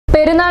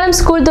പെരുന്നാളും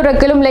സ്കൂൾ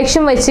തുറക്കലും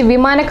ലക്ഷ്യം വെച്ച്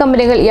വിമാന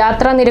കമ്പനികൾ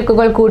യാത്രാ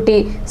നിരക്കുകൾ കൂട്ടി.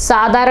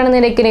 സാധാരണ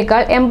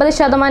നിരക്കിനേക്കാൾ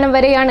 80%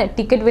 വരെയാണ്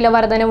ടിക്കറ്റ് വില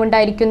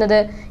വർധനവുണ്ടായിരിക്കുന്നത്.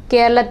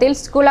 കേരളത്തിൽ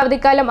സ്കൂൾ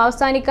അവധിക്കാലം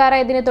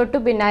അവസാനിക്കാറായതിന് തൊട്ടു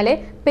പിന്നാലെ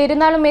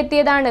പെരുന്നാളും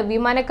എത്തിയതാണ്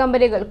വിമാന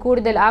കമ്പനികൾ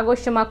കൂടുതൽ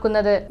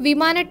ആഘോഷമാക്കുന്നത്.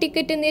 വിമാന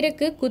ടിക്കറ്റ്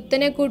നിരക്ക്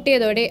കുത്തനെ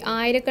കൂട്ടിയതോടെ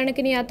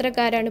ആയിരക്കണക്കിന്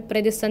യാത്രക്കാരാണ്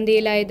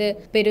പ്രതിസന്ധിയിലായത്.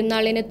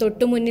 പെരുന്നാളിന്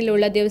തൊട്ടു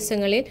മുന്നിലുള്ള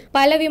ദിവസങ്ങളിൽ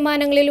പല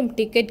വിമാനങ്ങളിലും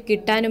ടിക്കറ്റ്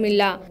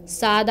കിട്ടാനുമില്ല.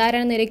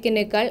 സാധാരണ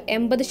നിരക്കിനേക്കാൾ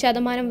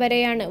 80%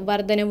 വരെയാണ്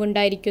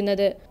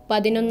വർധനവുണ്ടായിരിക്കുന്നത്.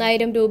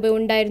 11,000 രൂപ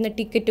ഉണ്ടായിരുന്ന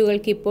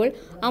ടിക്കറ്റുകൾക്ക് ഇപ്പോൾ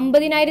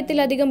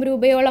 50,000-ത്തിലധികം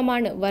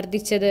രൂപയോളമാണ്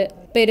വർദ്ധിച്ചത്.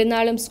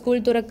 പെരുന്നാളും സ്കൂൾ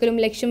തുറക്കലും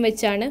ലക്ഷ്യം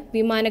വെച്ചാണ്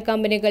വിമാന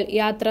കമ്പനികൾ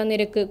യാത്രാ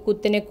നിരക്ക്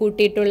കുത്തനെ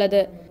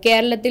കൂട്ടിയിട്ടുള്ളത്.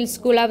 കേരളത്തിൽ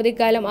സ്കൂൾ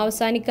അവധിക്കാലം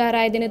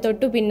അവസാനിക്കാറായതിന്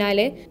തൊട്ടു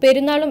പിന്നാലെ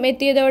പെരുന്നാളും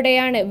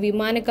എത്തിയതോടെയാണ്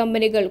വിമാന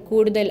കമ്പനികൾ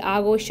കൂടുതൽ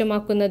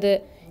ആഘോഷമാക്കുന്നത്.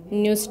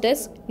 News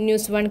desk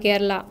news 1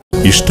 Kerala.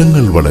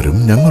 ഇഷ്ടങ്ങൾ വളരും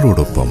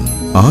ഞങ്ങളോടൊപ്പം.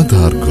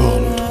 ആധാർ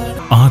ഗോൾഡ്.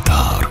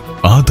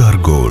 ആധാർ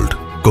ഗോൾഡ്.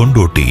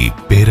 കൊണ്ടോട്ടി,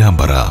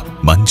 പേരാമ്പ്ര,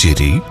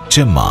 മഞ്ചേരി,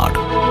 ചെമ്മാട്.